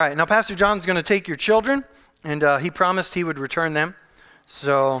All right, now Pastor John's going to take your children, and he promised he would return them.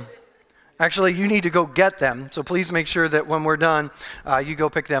 So actually, you need to go get them. So please make sure that when we're done, you go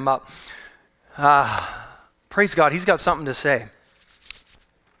pick them up. Praise God, he's got something to say.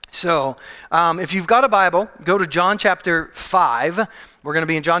 So if you've got a Bible, go to John chapter 5. We're going to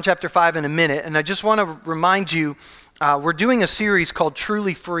be in John chapter 5 in a minute. And I just want to remind you, we're doing a series called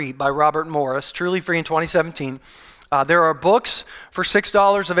Truly Free by Robert Morris, Truly Free in 2017. There are books for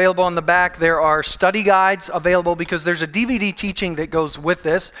 $6 available on the back. There are study guides available because there's a DVD teaching that goes with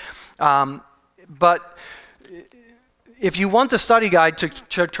this. But if you want the study guide to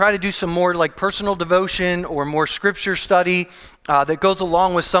try to do some more like personal devotion or more scripture study that goes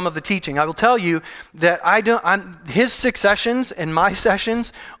along with some of the teaching, I will tell you that his 6 sessions and my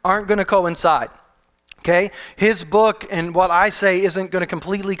sessions aren't going to coincide. Okay, his book and what I say isn't going to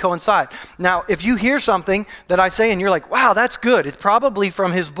completely coincide. Now, if you hear something that I say and you're like, wow, that's good, it's probably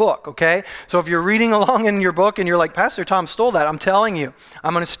from his book, okay? So if you're reading along in your book and you're like, Pastor Tom stole that, I'm telling you,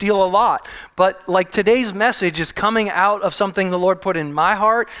 I'm going to steal a lot. But like today's message is coming out of something the Lord put in my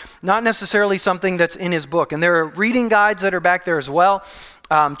heart, not necessarily something that's in his book. And there are reading guides that are back there as well.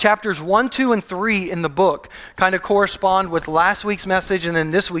 Chapters 1, 2, and 3 in the book kind of correspond with last week's message and then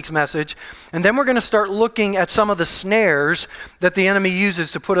this week's message. And then we're going to start looking at some of the snares that the enemy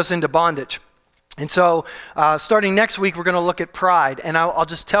uses to put us into bondage. And so starting next week, we're going to look at pride. And I'll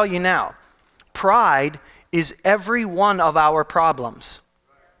just tell you now, pride is every one of our problems.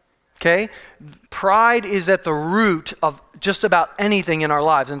 Okay? Pride is at the root of just about anything in our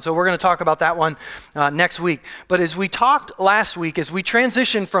lives. And so we're going to talk about that one next week. But as we talked last week, as we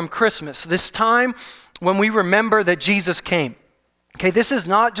transition from Christmas, this time when we remember that Jesus came. Okay, this is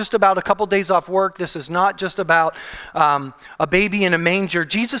not just about a couple days off work. This is not just about a baby in a manger.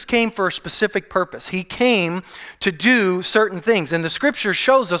 Jesus came for a specific purpose. He came to do certain things. And the scripture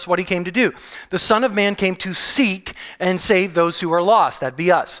shows us what he came to do. The Son of Man came to seek and save those who are lost. That'd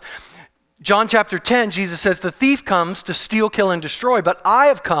be us. John chapter 10, Jesus says, the thief comes to steal, kill, and destroy, but I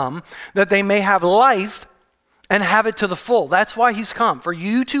have come that they may have life and have it to the full. That's why he's come, for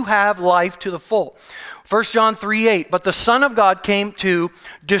you to have life to the full. 1 John 3:8, but the Son of God came to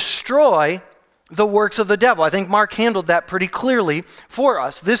destroy the works of the devil. I think Mark handled that pretty clearly for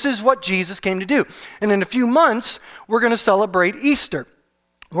us. This is what Jesus came to do. And in a few months, we're going to celebrate Easter.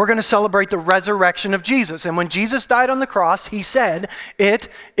 We're going to celebrate the resurrection of Jesus. And when Jesus died on the cross, he said, it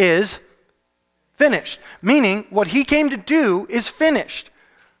is finished, meaning what he came to do is finished.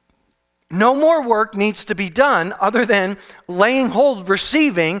 No more work needs to be done other than laying hold,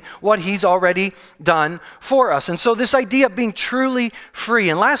 receiving what he's already done for us. And so this idea of being truly free.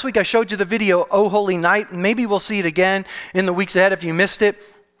 And last week I showed you the video, Oh Holy Night. Maybe we'll see it again in the weeks ahead if you missed it.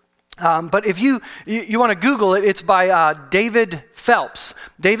 But if you want to Google it, it's by David Phelps.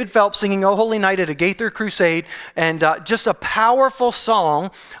 David Phelps singing Oh Holy Night at a Gaither Crusade. And just a powerful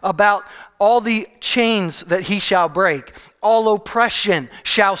song about all the chains that he shall break, all oppression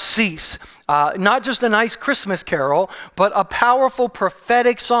shall cease. Not just a nice Christmas carol, but a powerful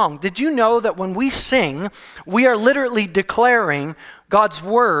prophetic song. Did you know that when we sing, we are literally declaring God's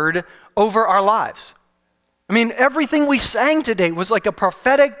word over our lives? I mean, everything we sang today was like a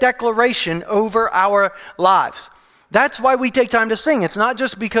prophetic declaration over our lives. That's why we take time to sing. It's not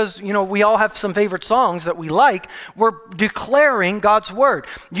just because, we all have some favorite songs that we like. We're declaring God's word.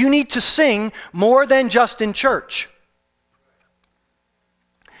 You need to sing more than just in church.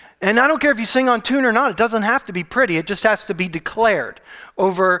 And I don't care if you sing on tune or not. It doesn't have to be pretty. It just has to be declared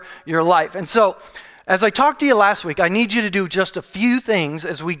over your life. And so, as I talked to you last week, I need you to do just a few things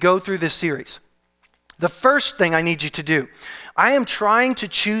as we go through this series. The first thing I need you to do, I am trying to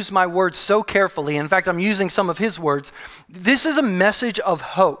choose my words so carefully. In fact, I'm using some of his words. This is a message of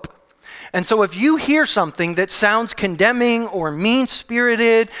hope. And so if you hear something that sounds condemning or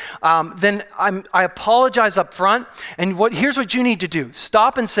mean-spirited, then I apologize up front. And here's what you need to do.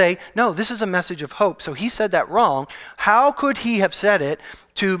 Stop and say, no, this is a message of hope. So he said that wrong. How could he have said it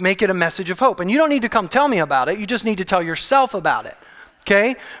to make it a message of hope? And you don't need to come tell me about it. You just need to tell yourself about it.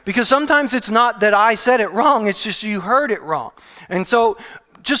 Okay? Because sometimes it's not that I said it wrong, it's just you heard it wrong. And so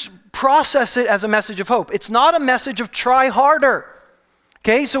just process it as a message of hope. It's not a message of try harder.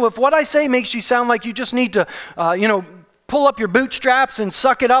 Okay? So if what I say makes you sound like you just need to, pull up your bootstraps and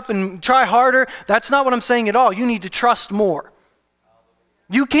suck it up and try harder, that's not what I'm saying at all. You need to trust more.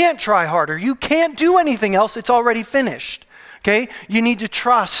 You can't try harder. You can't do anything else. It's already finished. Okay? You need to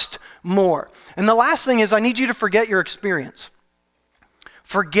trust more. And the last thing is I need you to forget your experience.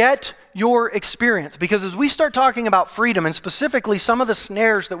 Forget your experience. Because as we start talking about freedom, and specifically some of the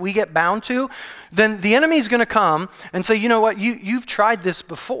snares that we get bound to, then the enemy is going to come and say, you know what, you've tried this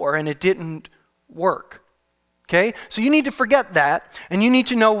before and it didn't work. Okay? So you need to forget that, and you need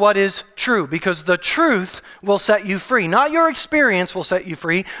to know what is true, because the truth will set you free. Not your experience will set you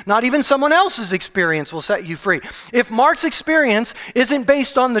free. Not even someone else's experience will set you free. If Mark's experience isn't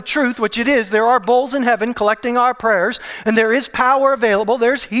based on the truth, which it is, there are bowls in heaven collecting our prayers, and there is power available,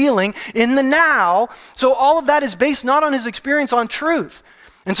 there's healing in the now. So all of that is based not on his experience, on truth.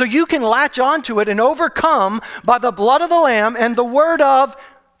 And so you can latch onto it and overcome by the blood of the Lamb and the word of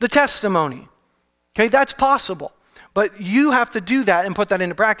the testimony. Okay, that's possible, but you have to do that and put that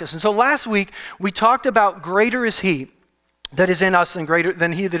into practice. And so last week, we talked about greater is he that is in us than greater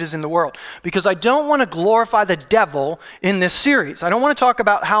than he that is in the world, because I don't want to glorify the devil in this series. I don't want to talk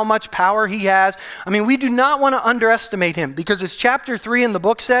about how much power he has. I mean, we do not want to underestimate him, because as chapter 3 in the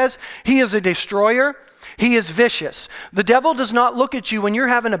book says, he is a destroyer. He is vicious. The devil does not look at you when you're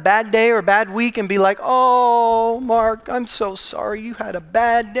having a bad day or a bad week and be like, oh, Mark, I'm so sorry you had a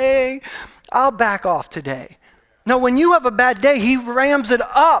bad day. I'll back off today. No, when you have a bad day, he rams it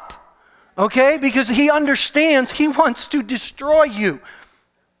up, okay? Because he understands he wants to destroy you.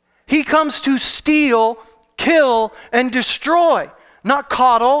 He comes to steal, kill, and destroy, not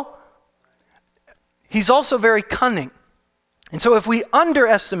coddle. He's also very cunning. And so if we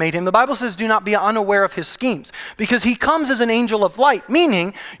underestimate him, the Bible says do not be unaware of his schemes, because he comes as an angel of light,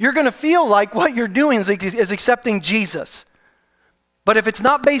 meaning you're going to feel like what you're doing is accepting Jesus. But if it's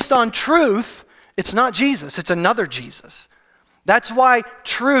not based on truth, it's not Jesus, it's another Jesus. That's why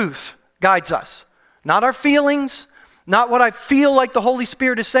truth guides us, not our feelings, not what I feel like the Holy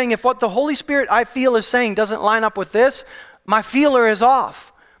Spirit is saying. If what the Holy Spirit I feel is saying doesn't line up with this, my feeler is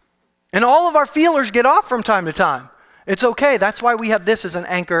off. And all of our feelers get off from time to time. It's okay. That's why we have this as an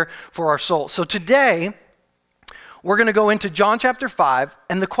anchor for our soul. So today, we're going to go into John chapter 5,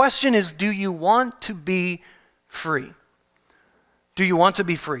 and the question is, do you want to be free? Do you want to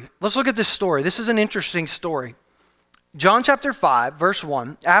be free? Let's look at this story. This is an interesting story. John chapter 5, verse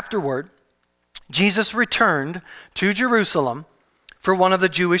 1, afterward, Jesus returned to Jerusalem for one of the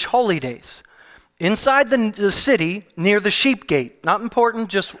Jewish holy days. Inside the city, near the sheep gate, not important,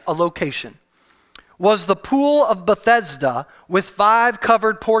 just a location, was the pool of Bethesda with 5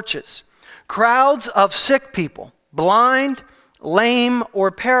 covered porches. Crowds of sick people, blind, lame,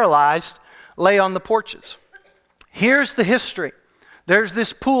 or paralyzed, lay on the porches. Here's the history. There's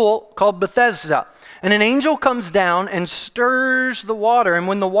this pool called Bethesda, and an angel comes down and stirs the water. And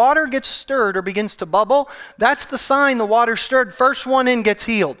when the water gets stirred or begins to bubble, that's the sign the water stirred. First one in gets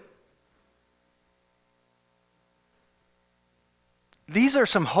healed. These are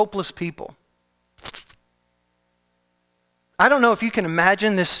some hopeless people. I don't know if you can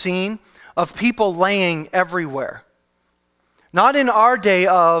imagine this scene of people laying everywhere. Not in our day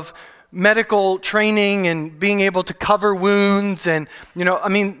of medical training and being able to cover wounds and,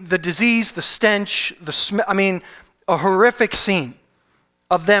 the disease, the stench, a horrific scene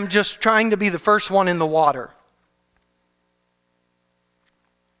of them just trying to be the first one in the water.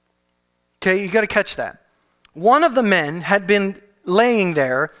 Okay, you got to catch that. One of the men had been laying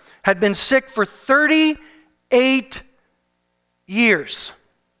there, had been sick for 38 years.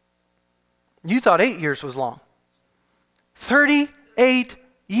 You thought 8 years was long. 38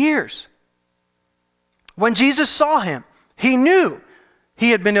 years. When Jesus saw him, he knew he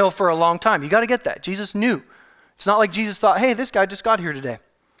had been ill for a long time. You got to get that. Jesus knew. It's not like Jesus thought, hey, this guy just got here today.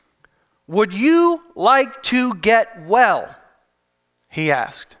 Would you like to get well? He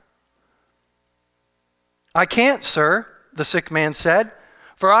asked. I can't, sir, the sick man said,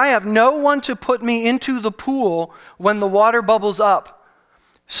 for I have no one to put me into the pool when the water bubbles up.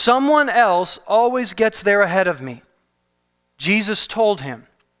 Someone else always gets there ahead of me. Jesus told him,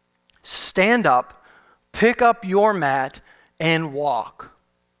 stand up, pick up your mat, and walk.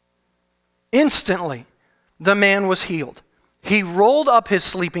 Instantly, the man was healed. He rolled up his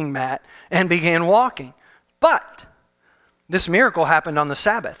sleeping mat and began walking. But this miracle happened on the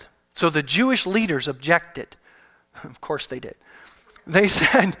Sabbath. So the Jewish leaders objected. Of course they did. They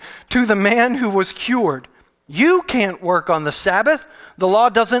said to the man who was cured, you can't work on the Sabbath. The law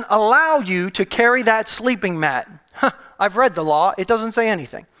doesn't allow you to carry that sleeping mat. I've read the law. It doesn't say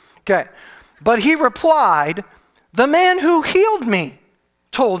anything. Okay. But he replied, the man who healed me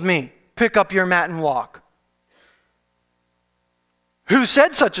told me, pick up your mat and walk. Who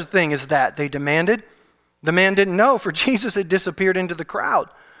said such a thing as that? They demanded. The man didn't know, for Jesus had disappeared into the crowd.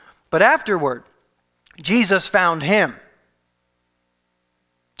 But afterward, Jesus found him.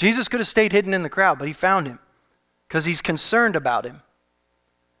 Jesus could have stayed hidden in the crowd, but he found him because he's concerned about him.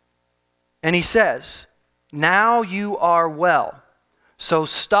 And he says, now you are well. So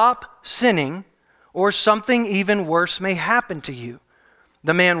stop sinning, or something even worse may happen to you.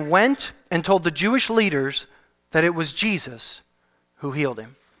 The man went and told the Jewish leaders that it was Jesus who healed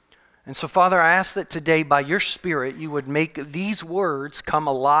him. And so, Father, I ask that today, by your Spirit, you would make these words come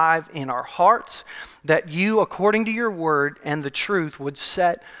alive in our hearts, that you, according to your word and the truth, would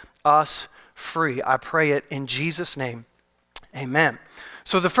set us free. I pray it in Jesus' name. Amen.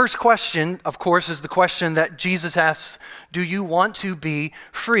 So the first question, of course, is the question that Jesus asks, do you want to be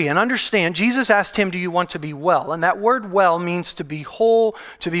free? And understand, Jesus asked him, do you want to be well? And that word well means to be whole,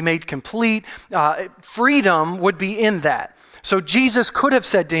 to be made complete. Freedom would be in that. So Jesus could have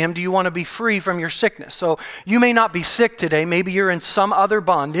said to him, do you want to be free from your sickness? So you may not be sick today. Maybe you're in some other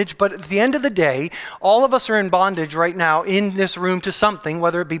bondage. But at the end of the day, all of us are in bondage right now in this room to something,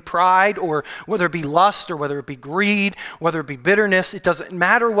 whether it be pride or whether it be lust or whether it be greed, whether it be bitterness. It doesn't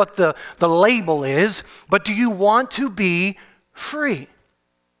matter what the label is. But do you want to be free?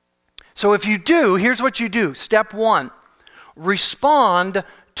 So if you do, here's what you do. Step one, respond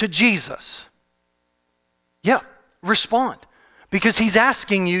to Jesus. Yeah, respond. Because he's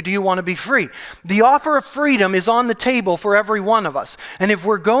asking you, do you want to be free? The offer of freedom is on the table for every one of us. And if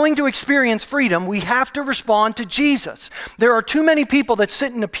we're going to experience freedom, we have to respond to Jesus. There are too many people that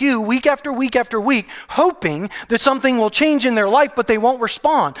sit in a pew week after week after week, hoping that something will change in their life, but they won't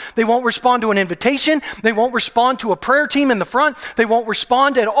respond. They won't respond to an invitation. They won't respond to a prayer team in the front. They won't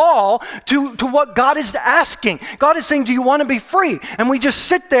respond at all to what God is asking. God is saying, do you want to be free? And we just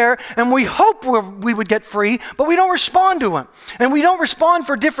sit there and we hope we would get free, but we don't respond to him. And we don't respond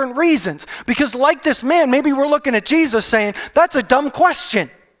for different reasons. Because like this man, maybe we're looking at Jesus saying, that's a dumb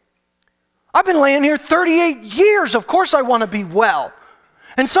question. I've been laying here 38 years. Of course I want to be well.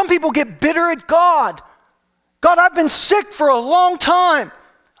 And some people get bitter at God. God, I've been sick for a long time.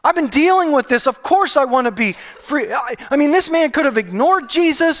 I've been dealing with this. Of course I want to be free. I mean, this man could have ignored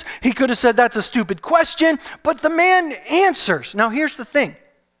Jesus. He could have said, that's a stupid question. But the man answers. Now here's the thing.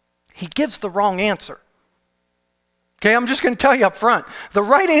 He gives the wrong answer. Okay, I'm just going to tell you up front. The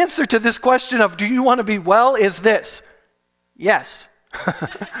right answer to this question of do you want to be well is this. Yes.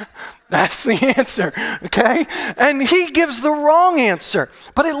 That's the answer, okay? And he gives the wrong answer.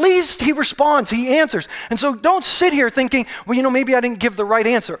 But at least he responds, he answers. And so don't sit here thinking, well, maybe I didn't give the right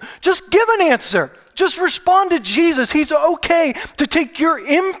answer. Just give an answer. Just respond to Jesus. He's okay to take your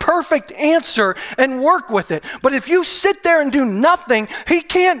imperfect answer and work with it. But if you sit there and do nothing, he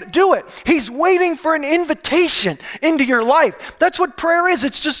can't do it. He's waiting for an invitation into your life. That's what prayer is.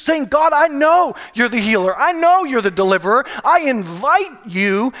 It's just saying, God, I know you're the healer. I know you're the deliverer. I invite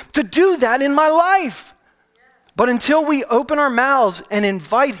you to do that in my life. But until we open our mouths and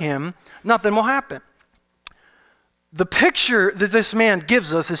invite him, nothing will happen. The picture that this man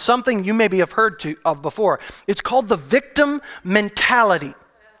gives us is something you maybe have heard of before. It's called the victim mentality.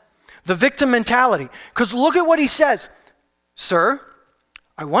 The victim mentality. Because look at what he says. Sir,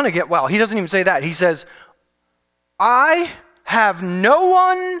 I want to get well. He doesn't even say that. He says, I have no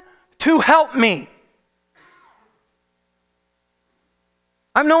one to help me.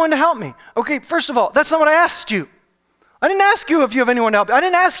 I have no one to help me. Okay, first of all, that's not what I asked you. I didn't ask you if you have anyone to help you. I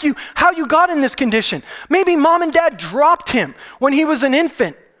didn't ask you how you got in this condition. Maybe mom and dad dropped him when he was an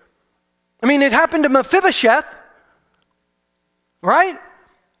infant. I mean, it happened to Mephibosheth, right?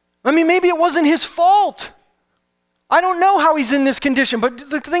 I mean, maybe it wasn't his fault. I don't know how he's in this condition, but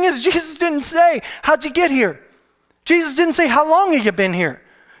the thing is, Jesus didn't say, how'd you get here? Jesus didn't say, how long have you been here?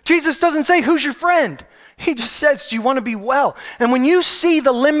 Jesus doesn't say, who's your friend? He just says, do you want to be well? And when you see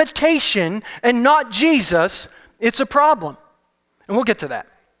the limitation and not Jesus, it's a problem. And we'll get to that.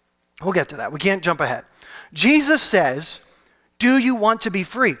 We can't jump ahead. Jesus says, do you want to be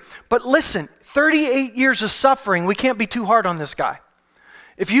free? But listen, 38 years of suffering, we can't be too hard on this guy.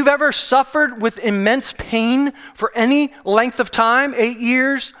 If you've ever suffered with immense pain for any length of time, 8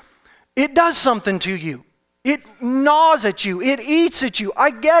 years, it does something to you. It gnaws at you. It eats at you. I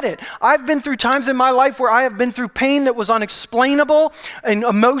get it. I've been through times in my life where I have been through pain that was unexplainable and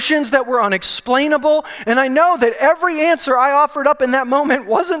emotions that were unexplainable. And I know that every answer I offered up in that moment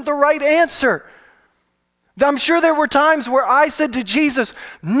wasn't the right answer. I'm sure there were times where I said to Jesus,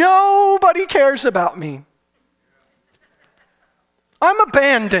 nobody cares about me. I'm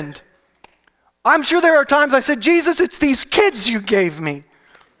abandoned. I'm sure there are times I said, Jesus, it's these kids you gave me.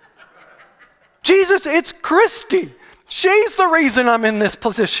 Jesus, it's Christy. She's the reason I'm in this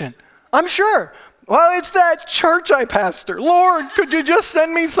position. I'm sure. Well, it's that church I pastor. Lord, could you just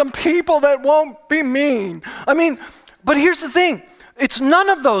send me some people that won't be mean? I mean, but here's the thing. It's none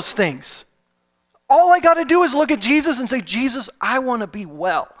of those things. All I got to do is look at Jesus and say, Jesus, I want to be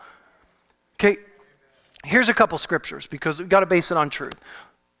well. Okay, here's a couple scriptures because we've got to base it on truth.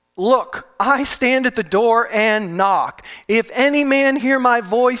 Look, I stand at the door and knock. If any man hear my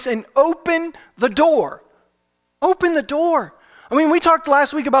voice and open the door. Open the door. I mean, we talked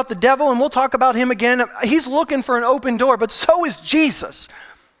last week about the devil, and we'll talk about him again. He's looking for an open door, but so is Jesus.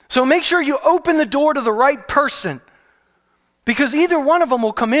 So make sure you open the door to the right person, because either one of them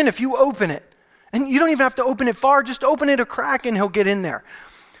will come in if you open it. And you don't even have to open it far. Just open it a crack and he'll get in there.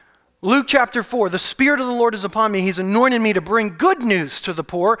 Luke chapter 4, the Spirit of the Lord is upon me. He's anointed me to bring good news to the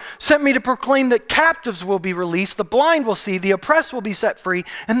poor, sent me to proclaim that captives will be released, the blind will see, the oppressed will be set free,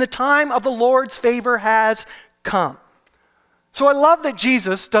 and the time of the Lord's favor has come. So I love that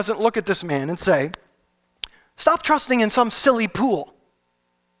Jesus doesn't look at this man and say, stop trusting in some silly pool.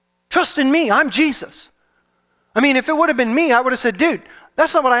 Trust in me, I'm Jesus. I mean, if it would have been me, I would have said, dude,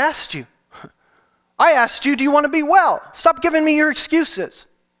 that's not what I asked you. I asked you, do you want to be well? Stop giving me your excuses.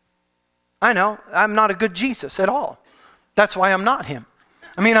 I know, I'm not a good Jesus at all. That's why I'm not him.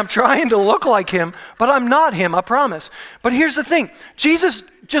 I mean, I'm trying to look like him, but I'm not him, I promise. But here's the thing, Jesus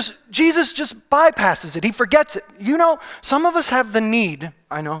just bypasses it. He forgets it. You know, some of us have the need,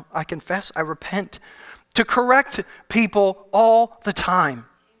 I know, I confess, I repent, to correct people all the time.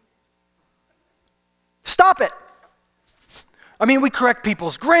 Stop it. I mean, we correct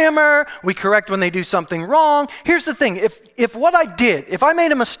people's grammar, we correct when they do something wrong. Here's the thing, if what I did, if I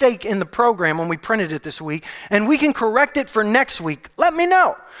made a mistake in the program when we printed it this week, and we can correct it for next week, let me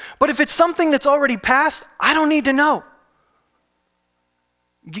know. But if it's something that's already passed, I don't need to know.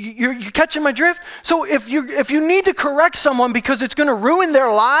 You're catching my drift? So if you need to correct someone because it's going to ruin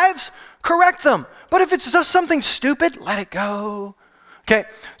their lives, correct them. But if it's just something stupid, let it go. Okay,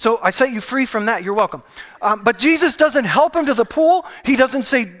 so I set you free from that. You're welcome. But Jesus doesn't help him to the pool. He doesn't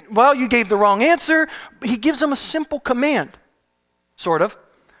say, well, you gave the wrong answer. He gives him a simple command, sort of.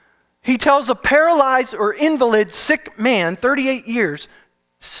 He tells a paralyzed or invalid sick man, 38 years,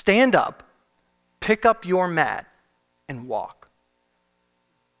 stand up, pick up your mat, and walk.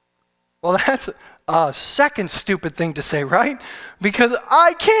 Well, that's a second stupid thing to say, right? Because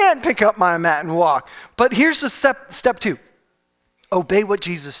I can't pick up my mat and walk. But here's the step two. Obey what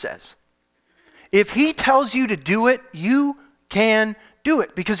Jesus says. If he tells you to do it, you can do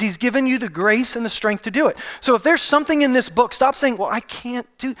it because he's given you the grace and the strength to do it. So if there's something in this book, stop saying, well, I can't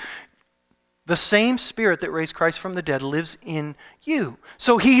do. The same Spirit that raised Christ from the dead lives in you.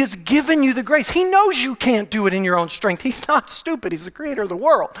 So he has given you the grace. He knows you can't do it in your own strength. He's not stupid. He's the creator of the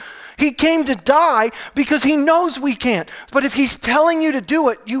world. He came to die because he knows we can't. But if he's telling you to do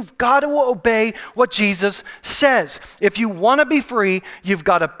it, you've got to obey what Jesus says. If you want to be free, you've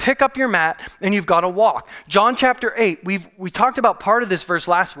got to pick up your mat and you've got to walk. John chapter 8, we talked about part of this verse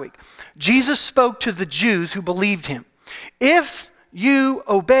last week. Jesus spoke to the Jews who believed him. If you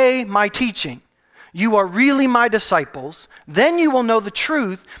obey my teaching, you are really my disciples, then you will know the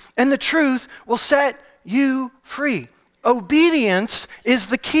truth, and the truth will set you free. Obedience is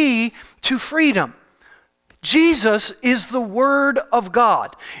the key to freedom. Jesus is the Word of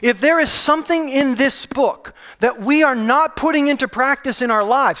God. If there is something in this book that we are not putting into practice in our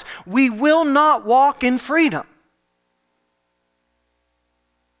lives, we will not walk in freedom.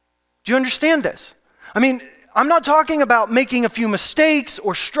 Do you understand this? I mean, I'm not talking about making a few mistakes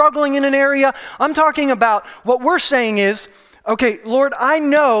or struggling in an area. I'm talking about what we're saying is, okay, Lord, I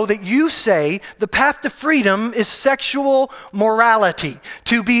know that you say the path to freedom is sexual morality,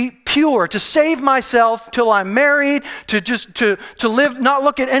 to be pure, to save myself till I'm married, to live, not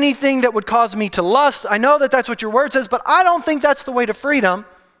look at anything that would cause me to lust. I know that that's what your word says, but I don't think that's the way to freedom.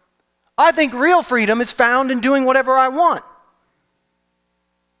 I think real freedom is found in doing whatever I want.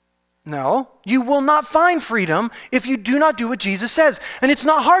 No, you will not find freedom if you do not do what Jesus says. And it's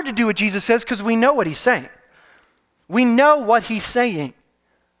not hard to do what Jesus says because we know what he's saying. We know what he's saying.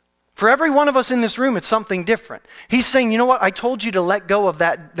 For every one of us in this room, it's something different. He's saying, you know what, I told you to let go of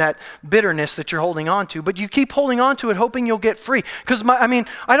that bitterness that you're holding on to, but you keep holding on to it hoping you'll get free. Because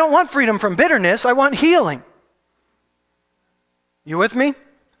I don't want freedom from bitterness, I want healing. You with me?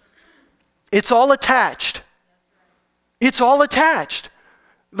 It's all attached. It's all attached.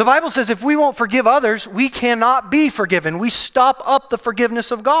 The Bible says if we won't forgive others, we cannot be forgiven. We stop up the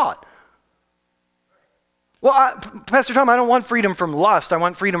forgiveness of God. Well, Pastor Tom, I don't want freedom from lust. I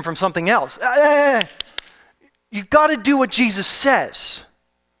want freedom from something else. You've got to do what Jesus says.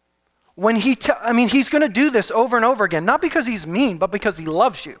 When he's going to do this over and over again, not because he's mean, but because he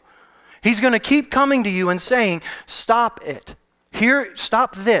loves you. He's going to keep coming to you and saying, stop it. Here,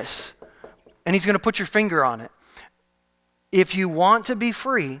 stop this. And he's going to put your finger on it. If you want to be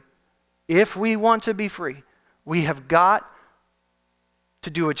free, if we want to be free, we have got to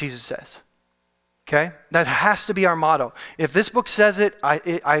do what Jesus says. Okay? That has to be our motto. If this book says it,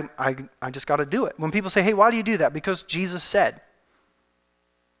 I just got to do it. When people say, hey, why do you do that? Because Jesus said.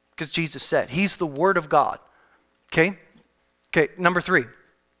 Because Jesus said. He's the Word of God. Okay? Okay, number 3.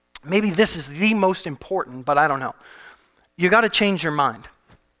 Maybe this is the most important, but I don't know. You got to change your mind.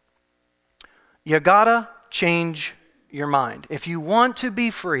 You got to change your mind. If you want to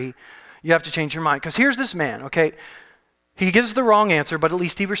be free, you have to change your mind. Because here's this man, okay? He gives the wrong answer, but at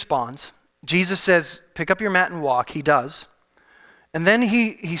least he responds. Jesus says, pick up your mat and walk. He does. And then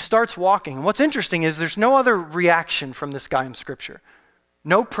he starts walking. And what's interesting is there's no other reaction from this guy in Scripture.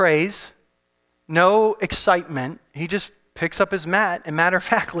 No praise, no excitement. He just picks up his mat and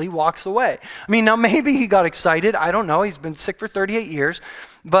matter-of-factly walks away. I mean, now maybe he got excited. I don't know. He's been sick for 38 years.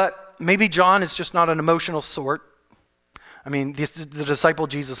 But maybe John is just not an emotional sort. I mean, the disciple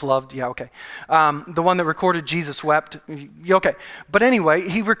Jesus loved, yeah, okay. The one that recorded Jesus wept, okay. But anyway,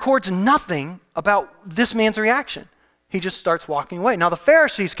 he records nothing about this man's reaction. He just starts walking away. Now the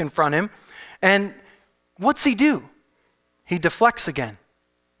Pharisees confront him, and what's he do? He deflects again.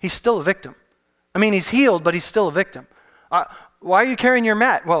 He's still a victim. I mean, he's healed, but he's still a victim. Why are you carrying your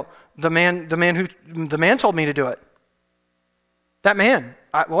mat? Well, the man told me to do it. That man,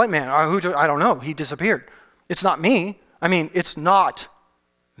 what man? I don't know. He disappeared. It's not me. I mean, it's not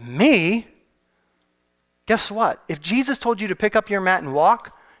me. Guess what? If Jesus told you to pick up your mat and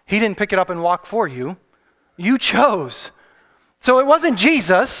walk, he didn't pick it up and walk for you. You chose. So it wasn't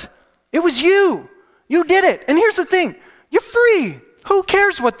Jesus. It was you. You did it. And here's the thing. You're free. Who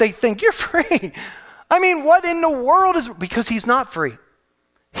cares what they think? You're free. I mean, what in the world is... Because he's not free.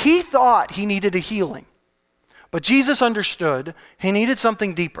 He thought he needed a healing. But Jesus understood he needed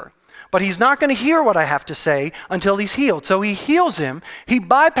something deeper. But he's not going to hear what I have to say until he's healed. So he heals him. He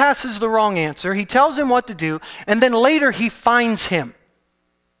bypasses the wrong answer. He tells him what to do. And then later he finds him.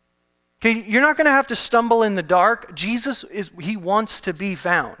 Okay, you're not going to have to stumble in the dark. Jesus, he wants to be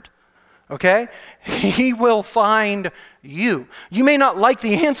found. Okay? He will find you. You may not like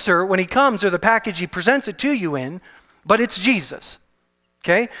the answer when he comes or the package he presents it to you in, but it's Jesus.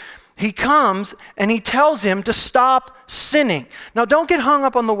 Okay? He comes and he tells him to stop sinning. Now, don't get hung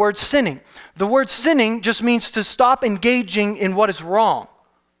up on the word sinning. The word sinning just means to stop engaging in what is wrong.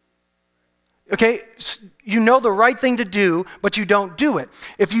 Okay? You know the right thing to do, but you don't do it.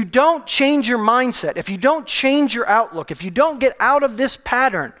 If you don't change your mindset, if you don't change your outlook, if you don't get out of this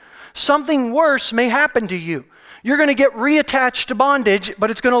pattern, something worse may happen to you. You're going to get reattached to bondage,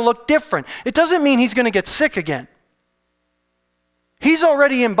 but it's going to look different. It doesn't mean he's going to get sick again. He's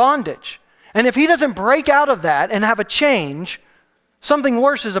already in bondage. And if he doesn't break out of that and have a change, something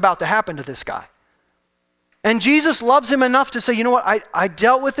worse is about to happen to this guy. And Jesus loves him enough to say, you know what, I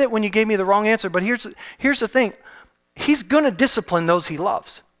dealt with it when you gave me the wrong answer, but here's the thing. He's going to discipline those he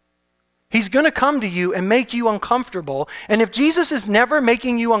loves. He's going to come to you and make you uncomfortable. And if Jesus is never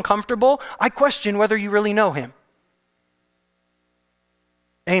making you uncomfortable, I question whether you really know him.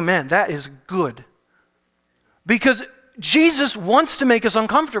 Amen. That is good. Because Jesus wants to make us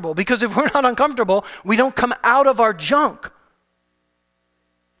uncomfortable, because if we're not uncomfortable, we don't come out of our junk.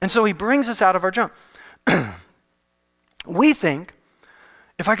 And so he brings us out of our junk. We think,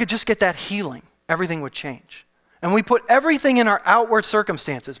 if I could just get that healing, everything would change. And we put everything in our outward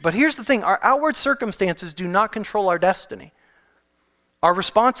circumstances. But here's the thing, our outward circumstances do not control our destiny. Our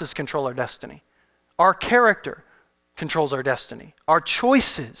responses control our destiny. Our character controls our destiny. Our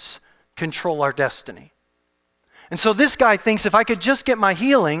choices control our destiny. And so this guy thinks if I could just get my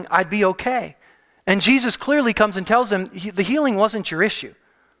healing, I'd be okay. And Jesus clearly comes and tells him the healing wasn't your issue.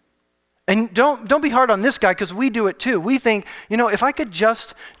 And don't be hard on this guy, because we do it too. We think, if I could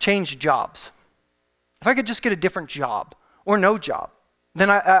just change jobs, if I could just get a different job or no job, then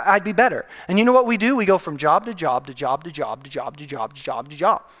I'd be better. And you know what we do? We go from job to job to job to job to job to job to job to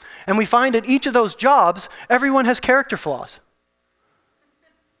job. And we find at each of those jobs, everyone has character flaws.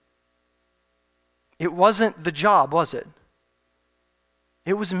 It wasn't the job, was it?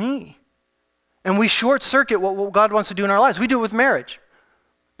 It was me. And we short circuit what God wants to do in our lives. We do it with marriage.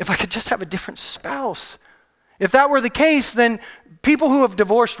 If I could just have a different spouse. If that were the case, then people who have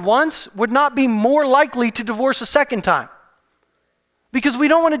divorced once would not be more likely to divorce a second time. Because we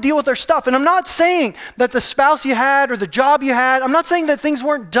don't want to deal with our stuff. And I'm not saying that the spouse you had or the job you had, I'm not saying that things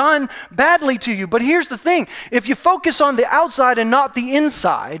weren't done badly to you. But here's the thing. If you focus on the outside and not the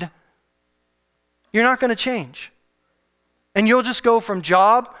inside, you're not going to change. And you'll just go from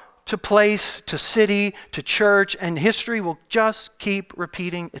job to place to city to church, and history will just keep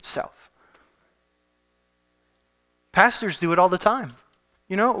repeating itself. Pastors do it all the time.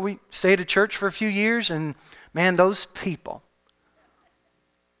 We stay at a church for a few years, and man, those people.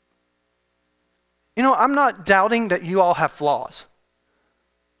 I'm not doubting that you all have flaws.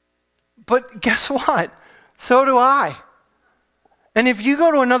 But guess what? So do I. And if you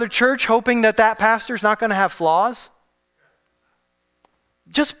go to another church hoping that pastor's not going to have flaws,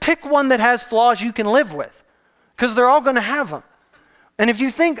 just pick one that has flaws you can live with, because they're all going to have them. And if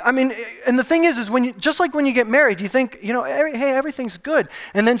you think, and the thing is just like when you get married, you think, hey, everything's good.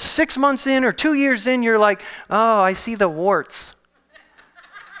 And then 6 months in or 2 years in, you're like, oh, I see the warts.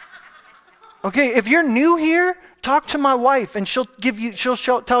 Okay, if you're new here, talk to my wife and she'll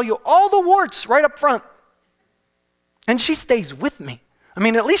tell you all the warts right up front. And she stays with me.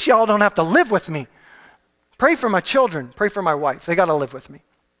 At least y'all don't have to live with me. Pray for my children, pray for my wife. They got to live with me.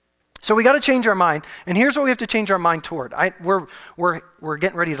 So we got to change our mind, and here's what we have to change our mind toward. We're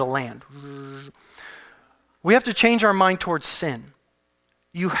getting ready to land. We have to change our mind towards sin.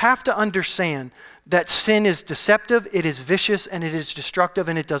 You have to understand that sin is deceptive, it is vicious, and it is destructive,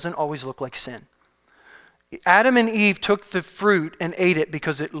 and it doesn't always look like sin. Adam and Eve took the fruit and ate it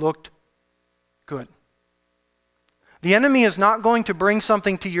because it looked good. The enemy is not going to bring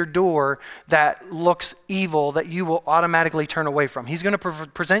something to your door that looks evil that you will automatically turn away from. He's going to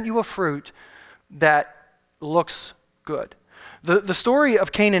present you a fruit that looks good. The story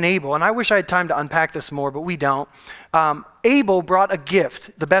of Cain and Abel, and I wish I had time to unpack this more, but we don't. Abel brought a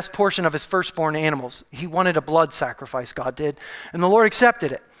gift, the best portion of his firstborn animals. He wanted a blood sacrifice, God did, and the Lord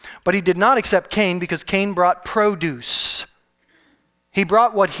accepted it. But he did not accept Cain because Cain brought produce. He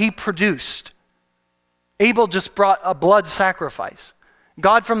brought what he produced. Abel just brought a blood sacrifice.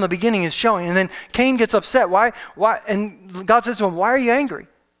 God from the beginning is showing. And then Cain gets upset. Why? And God says to him, why are you angry?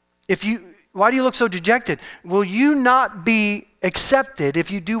 Why do you look so dejected? Will you not be accepted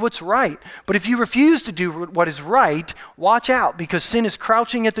if you do what's right? But if you refuse to do what is right, watch out, because sin is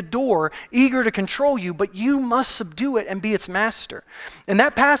crouching at the door, eager to control you, but you must subdue it and be its master. And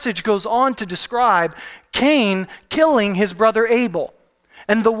that passage goes on to describe Cain killing his brother Abel.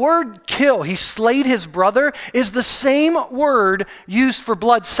 And the word kill, he slayed his brother, is the same word used for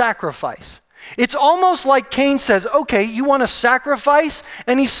blood sacrifice. It's almost like Cain says, okay, you want to sacrifice?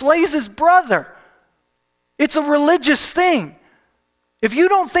 And he slays his brother. It's a religious thing. If you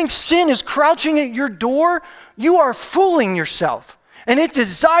don't think sin is crouching at your door, you are fooling yourself. And it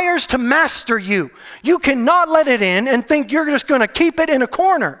desires to master you. You cannot let it in and think you're just going to keep it in a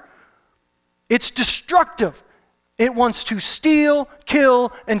corner. It's destructive. It wants to steal,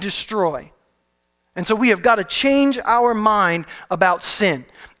 kill, and destroy. And so we have got to change our mind about sin.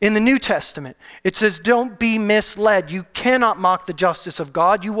 In the New Testament, it says, don't be misled. You cannot mock the justice of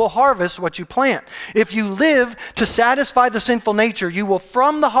God. You will harvest what you plant. If you live to satisfy the sinful nature, you will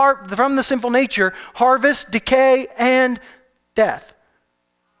from the sinful nature harvest decay and death.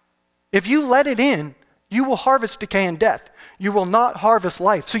 If you let it in, you will harvest decay and death. You will not harvest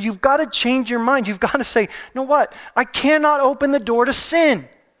life. So you've got to change your mind. You've got to say, you know what? I cannot open the door to sin.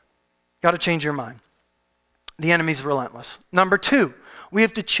 Got to change your mind. The enemy's relentless. Number 2, we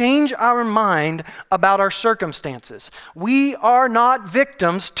have to change our mind about our circumstances. We are not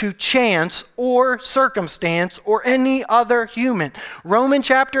victims to chance or circumstance or any other human. Romans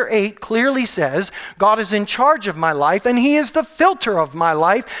chapter 8 clearly says, God is in charge of my life and he is the filter of my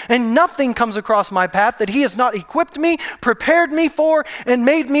life, and nothing comes across my path that he has not equipped me, prepared me for, and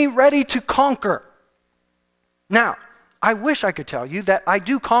made me ready to conquer. Now, I wish I could tell you that I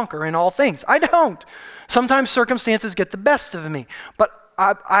do conquer in all things. I don't. Sometimes circumstances get the best of me, but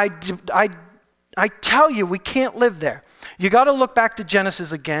I tell you, we can't live there. You got to look back to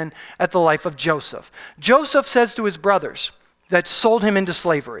Genesis again at the life of Joseph. Joseph says to his brothers that sold him into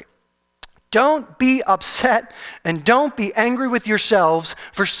slavery, don't be upset and don't be angry with yourselves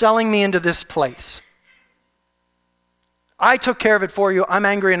for selling me into this place. I took care of it for you. I'm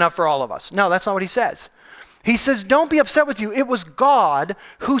angry enough for all of us. No, that's not what he says. He says, don't be upset with you. It was God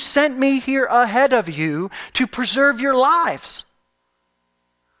who sent me here ahead of you to preserve your lives.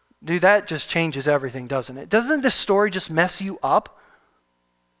 Dude, that just changes everything, doesn't it? Doesn't this story just mess you up?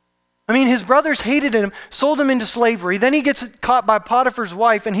 I mean, his brothers hated him, sold him into slavery. Then he gets caught by Potiphar's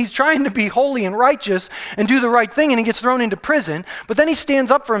wife, and he's trying to be holy and righteous and do the right thing, and he gets thrown into prison. But then he stands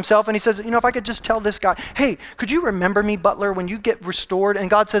up for himself, and he says, if I could just tell this guy, hey, could you remember me, butler, when you get restored? And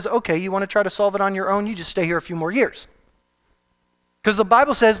God says, okay, you want to try to solve it on your own? You just stay here a few more years. Because the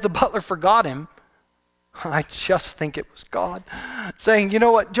Bible says the butler forgot him. I just think it was God saying, you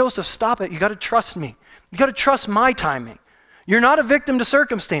know what, Joseph, stop it. You got to trust me. You got to trust my timing. You're not a victim to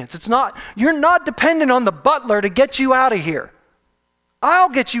circumstance. You're not dependent on the butler to get you out of here. I'll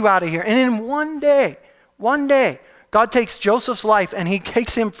get you out of here. And in one day, God takes Joseph's life and he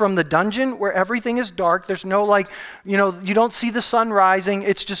takes him from the dungeon where everything is dark. There's no you don't see the sun rising.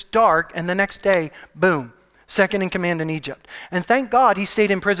 It's just dark. And the next day, boom, second in command in Egypt. And thank God he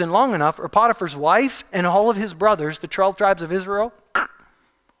stayed in prison long enough, or Potiphar's wife and all of his brothers, the 12 tribes of Israel,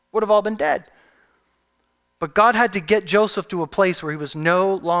 would have all been dead. But God had to get Joseph to a place where he was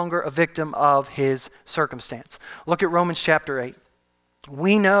no longer a victim of his circumstance. Look at Romans chapter 8.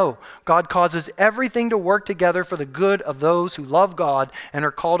 We know God causes everything to work together for the good of those who love God and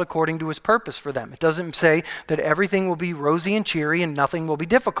are called according to his purpose for them. It doesn't say that everything will be rosy and cheery and nothing will be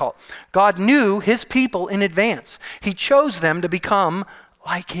difficult. God knew his people in advance. He chose them to become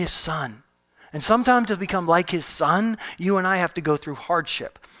like his son. And sometimes to become like his son, you and I have to go through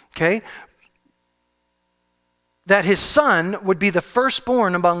hardship. Okay? That his son would be the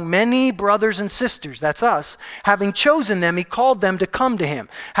firstborn among many brothers and sisters, that's us. Having chosen them, he called them to come to him.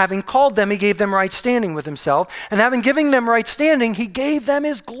 Having called them, he gave them right standing with himself. And having given them right standing, he gave them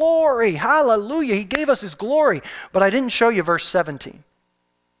his glory. Hallelujah, he gave us his glory. But I didn't show you verse 17.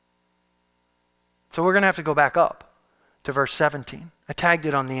 So we're going to have to go back up to verse 17. I tagged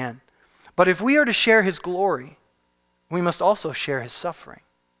it on the end. But if we are to share his glory, we must also share his suffering.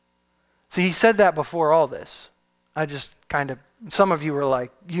 See, he said that before all this. I just some of you were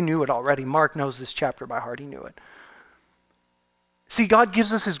like, you knew it already. Mark knows this chapter by heart. He knew it. See, God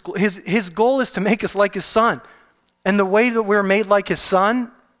gives us his goal is to make us like his son. And the way that we're made like his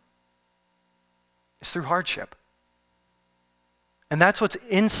son is through hardship. And that's what's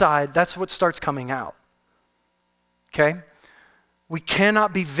inside. That's what starts coming out. Okay? We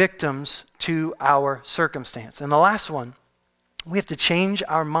cannot be victims to our circumstance. And the last one, we have to change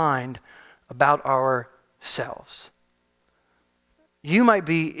our mind about ourselves. You might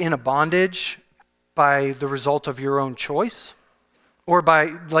be in a bondage by the result of your own choice, or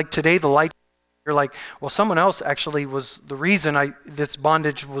by, like today, the light, you're like, well, someone else actually was the reason this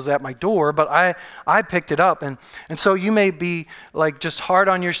bondage was at my door, but I picked it up. And so you may be like just hard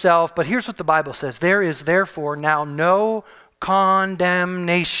on yourself, but here's what the Bible says. There is therefore now no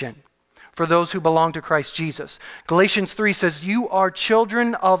condemnation for those who belong to Christ Jesus. Galatians 3 says, you are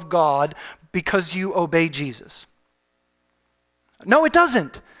children of God because you obey Jesus. No, it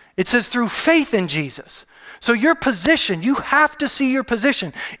doesn't. It says through faith in Jesus. So your position, you have to see your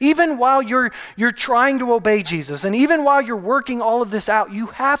position. Even while you're trying to obey Jesus, and even while you're working all of this out, you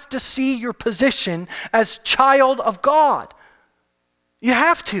have to see your position as child of God. You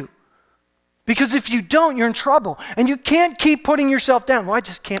have to. Because if you don't, you're in trouble. And you can't keep putting yourself down. Well, I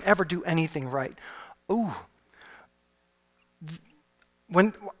just can't ever do anything right. Ooh.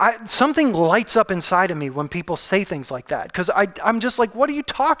 Something lights up inside of me when people say things like that, because I'm just like, what are you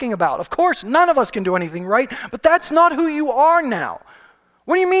talking about? Of course, none of us can do anything right, but that's not who you are now.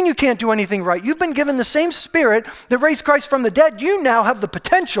 What do you mean you can't do anything right? You've been given the same Spirit that raised Christ from the dead. You now have the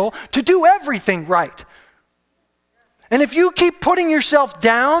potential to do everything right. And if you keep putting yourself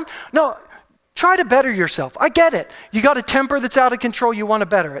down, no, try to better yourself. I get it. You got a temper that's out of control, you want to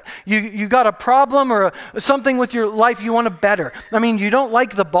better it. You got a problem or something with your life you want to better. I mean, you don't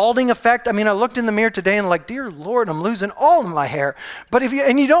like the balding effect. I mean, I looked in the mirror today and like, dear Lord, I'm losing all of my hair. But if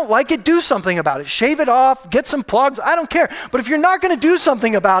you don't like it, do something about it. Shave it off, get some plugs, I don't care. But if you're not going to do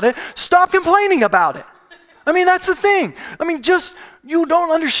something about it, stop complaining about it. I mean, that's the thing. I mean, you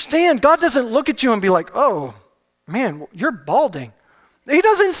don't understand. God doesn't look at you and be like, oh, man, you're balding. He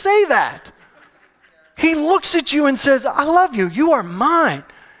doesn't say that. He looks at you and says, I love you. You are mine.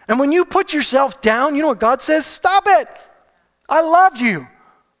 And when you put yourself down, you know what God says? Stop it. I love you.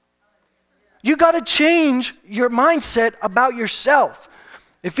 You got to change your mindset about yourself.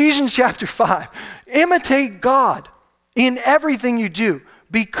 Ephesians chapter 5. Imitate God in everything you do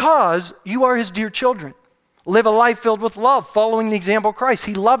because you are his dear children. Live a life filled with love, following the example of Christ.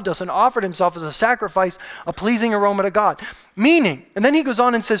 He loved us and offered himself as a sacrifice, a pleasing aroma to God. Meaning, and then he goes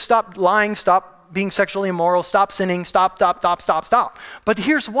on and says, stop lying, stop being sexually immoral, stop sinning, stop. But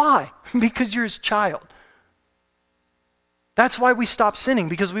here's why. Because you're his child. That's why we stop sinning,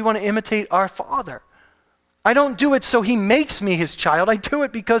 because we want to imitate our Father. I don't do it so he makes me his child. I do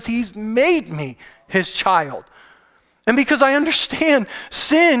it because he's made me his child. And because I understand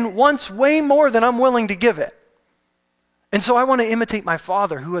sin wants way more than I'm willing to give it. And so I want to imitate my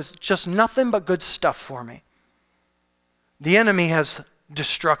Father, who has just nothing but good stuff for me. The enemy has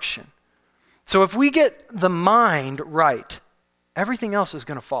destruction. So if we get the mind right, everything else is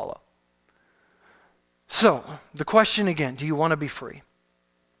going to follow. So the question again, do you want to be free?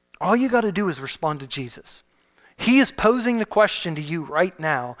 All you got to do is respond to Jesus. He is posing the question to you right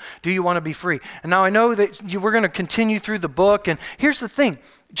now, do you want to be free? And now I know that we're going to continue through the book, and here's the thing.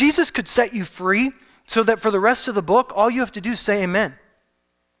 Jesus could set you free so that for the rest of the book, all you have to do is say amen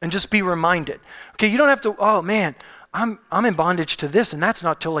and just be reminded. Okay, you don't have to, oh man, I'm in bondage to this, and that's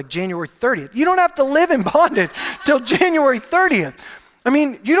not till like January 30th. You don't have to live in bondage till January 30th. I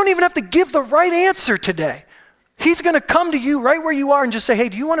mean, you don't even have to give the right answer today. He's going to come to you right where you are and just say, hey,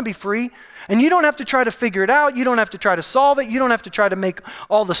 do you want to be free? And you don't have to try to figure it out. You don't have to try to solve it. You don't have to try to make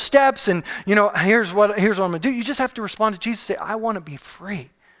all the steps and, here's what I'm going to do. You just have to respond to Jesus and say, I want to be free.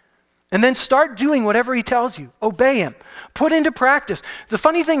 And then start doing whatever he tells you. Obey him. Put into practice. The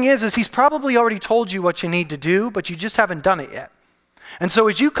funny thing is he's probably already told you what you need to do, but you just haven't done it yet. And so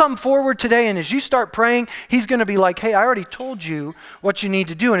as you come forward today and as you start praying, he's going to be like, hey, I already told you what you need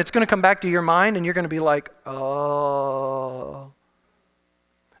to do. And it's going to come back to your mind and you're going to be like, oh.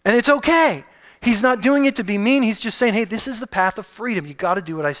 And it's okay. He's not doing it to be mean. He's just saying, hey, this is the path of freedom. You got to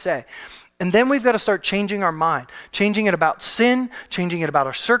do what I say. And then we've got to start changing our mind, changing it about sin, changing it about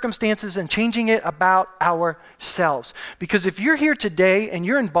our circumstances, and changing it about ourselves. Because if you're here today and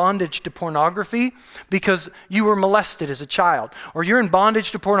you're in bondage to pornography because you were molested as a child, or you're in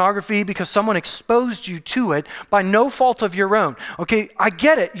bondage to pornography because someone exposed you to it by no fault of your own. Okay, I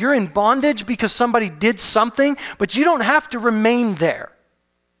get it. You're in bondage because somebody did something, but you don't have to remain there.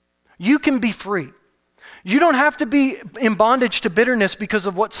 You can be free. You don't have to be in bondage to bitterness because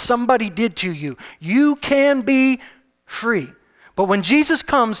of what somebody did to you. You can be free. But when Jesus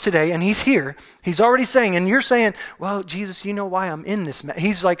comes today and he's here, he's already saying, and you're saying, well, Jesus, you know why I'm in this mess.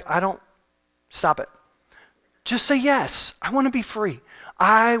 He's like, stop it. Just say yes. I want to be free.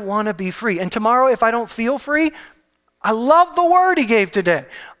 I want to be free. And tomorrow, if I don't feel free, I love the word he gave today.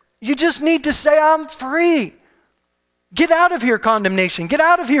 You just need to say, I'm free. Get out of here, condemnation. Get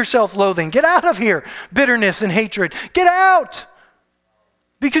out of here, self-loathing. Get out of here, bitterness and hatred. Get out.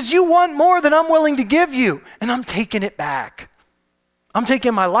 Because you want more than I'm willing to give you. And I'm taking it back. I'm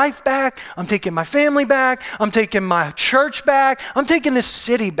taking my life back. I'm taking my family back. I'm taking my church back. I'm taking this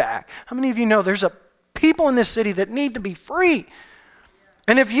city back. How many of you know there's people in this city that need to be free?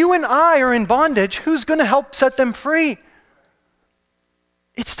 And if you and I are in bondage, who's going to help set them free?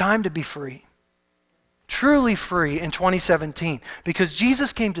 It's time to be free. Truly free in 2017, because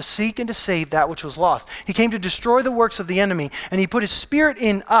Jesus came to seek and to save that which was lost. He came to destroy the works of the enemy, and he put his Spirit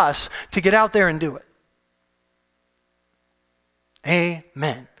in us to get out there and do it.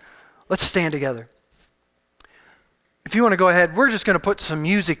 Amen. Let's stand together. If you want to go ahead, we're just going to put some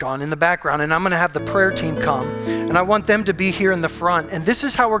music on in the background, and I'm going to have the prayer team come, and I want them to be here in the front. And this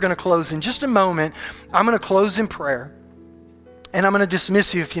is how we're going to close. In just a moment, I'm going to close in prayer, and I'm going to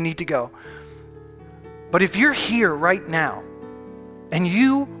dismiss you if you need to go. But if you're here right now and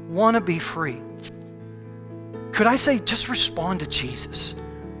you want to be free, could I say just respond to Jesus?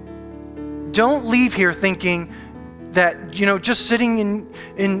 Don't leave here thinking that, just sitting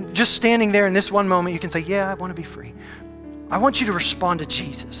in just standing there in this one moment, you can say, yeah, I want to be free. I want you to respond to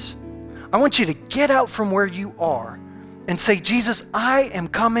Jesus. I want you to get out from where you are and say, Jesus, I am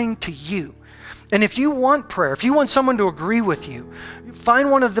coming to you. And if you want prayer, if you want someone to agree with you, find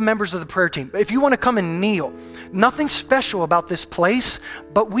one of the members of the prayer team. If you want to come and kneel, nothing special about this place,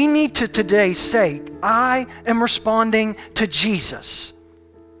 but we need to today say, I am responding to Jesus.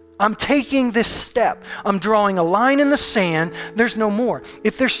 I'm taking this step. I'm drawing a line in the sand. There's no more.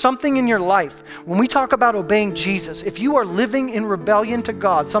 If there's something in your life, when we talk about obeying Jesus, if you are living in rebellion to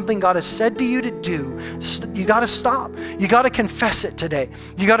God, something God has said to you to do, you got to stop. You got to confess it today.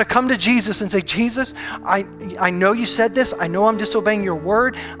 You got to come to Jesus and say, Jesus, I know you said this. I know I'm disobeying your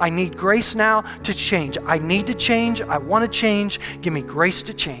word. I need grace now to change. I need to change. I want to change. Give me grace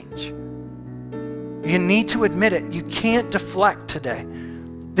to change. You need to admit it. You can't deflect today.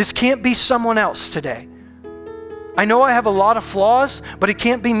 This can't be someone else today. I know I have a lot of flaws, but it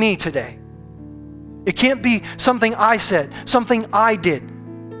can't be me today. It can't be something I said, something I did.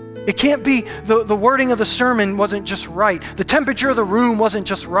 It can't be the wording of the sermon wasn't just right. The temperature of the room wasn't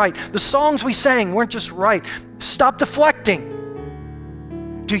just right. The songs we sang weren't just right. Stop deflecting.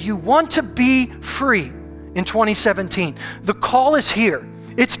 Do you want to be free in 2017? The call is here.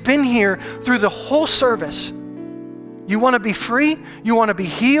 It's been here through the whole service. You want to be free, you want to be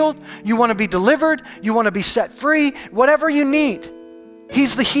healed, you want to be delivered, you want to be set free, whatever you need.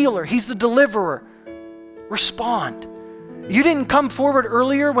 He's the healer, he's the deliverer. Respond. You didn't come forward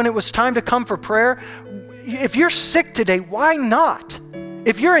earlier when it was time to come for prayer. If you're sick today, why not?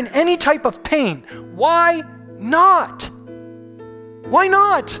 If you're in any type of pain, why not? Why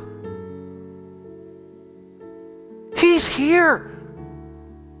not? He's here.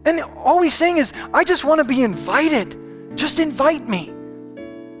 And all he's saying is, I just want to be invited. Just invite me.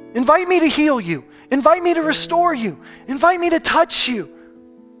 Invite me to heal you. Invite me to restore you. Invite me to touch you.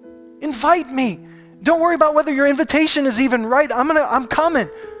 Invite me. Don't worry about whether your invitation is even right. I'm coming.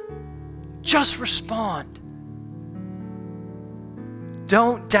 Just respond.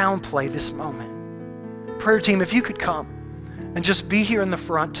 Don't downplay this moment. Prayer team, if you could come and just be here in the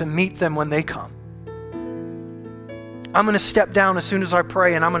front to meet them when they come. I'm going to step down as soon as I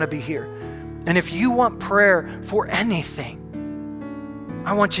pray, and I'm going to be here. And if you want prayer for anything,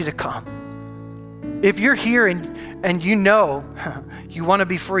 I want you to come. If you're here and you know you want to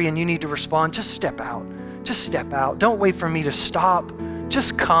be free and you need to respond, just step out. Just step out. Don't wait for me to stop.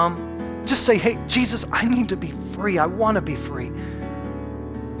 Just come. Just say, hey, Jesus, I need to be free. I want to be free.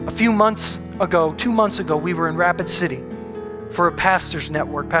 A few months ago, 2 months ago, we were in Rapid City for a pastor's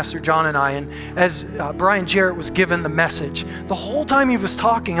network, Pastor John and I, and as Brian Jarrett was given the message, the whole time he was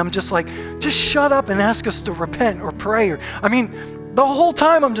talking, I'm just like, just shut up and ask us to repent or pray. The whole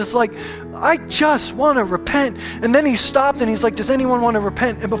time I'm just like, I just want to repent. And then he stopped and he's like, does anyone want to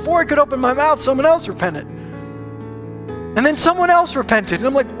repent? And before I could open my mouth, someone else repented. And then someone else repented. And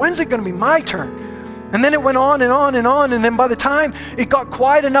I'm like, when's it going to be my turn? And then it went on and on and on. And then by the time it got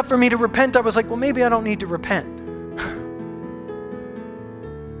quiet enough for me to repent, I was like, well, maybe I don't need to repent.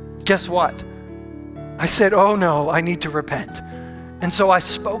 Guess what? I said, oh no, I need to repent. And so I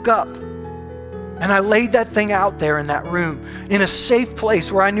spoke up and I laid that thing out there in that room in a safe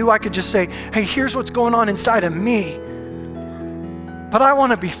place where I knew I could just say, hey, here's what's going on inside of me. But I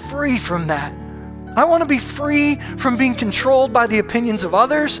want to be free from that. I want to be free from being controlled by the opinions of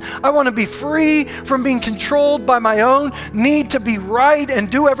others. I want to be free from being controlled by my own need to be right and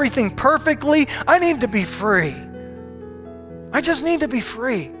do everything perfectly. I need to be free. I just need to be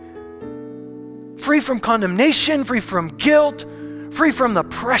free. Free from condemnation, free from guilt, free from the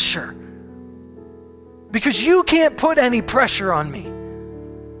pressure. Because you can't put any pressure on me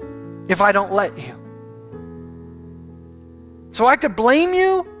if I don't let you. So I could blame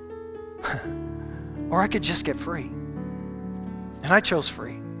you, or I could just get free. And I chose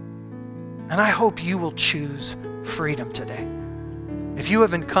free. And I hope you will choose freedom today. If you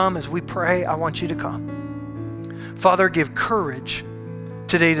haven't come as we pray, I want you to come. Father, give courage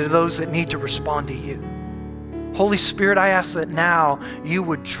today to those that need to respond to you. Holy Spirit, I ask that now you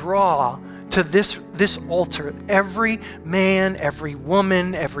would draw to this altar every man, every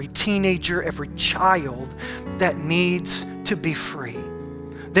woman, every teenager, every child that needs to be free.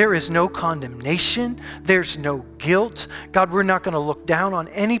 There is no condemnation. There's no guilt. God, we're not going to look down on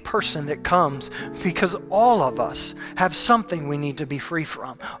any person that comes because all of us have something we need to be free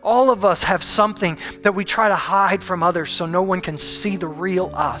from. All of us have something that we try to hide from others so no one can see the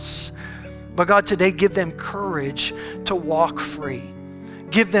real us. But God, today give them courage to walk free.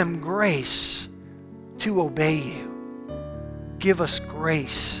 Give them grace to obey you. Give us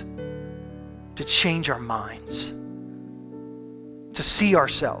grace to change our minds, to see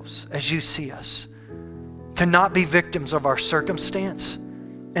ourselves as you see us, to not be victims of our circumstance,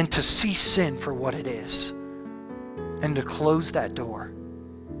 and to see sin for what it is, and to close that door.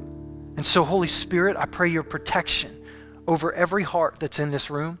 And so, Holy Spirit, I pray your protection over every heart that's in this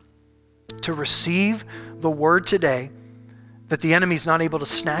room to receive the word today, that the enemy's not able to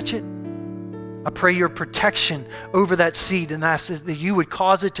snatch it. I pray your protection over that seed, and ask that you would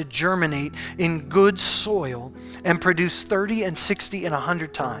cause it to germinate in good soil and produce 30 and 60 and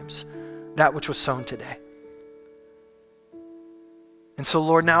 100 times that which was sown today. And so,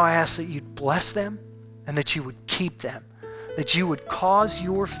 Lord, now I ask that you'd bless them and that you would keep them, that you would cause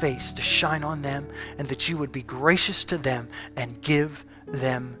your face to shine on them, and that you would be gracious to them and give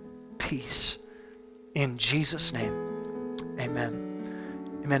them peace. In Jesus' name, amen.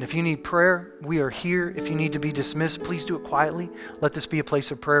 Amen. If you need prayer, we are here. If you need to be dismissed, please do it quietly. Let this be a place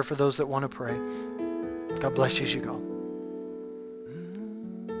of prayer for those that want to pray. God bless you as you go.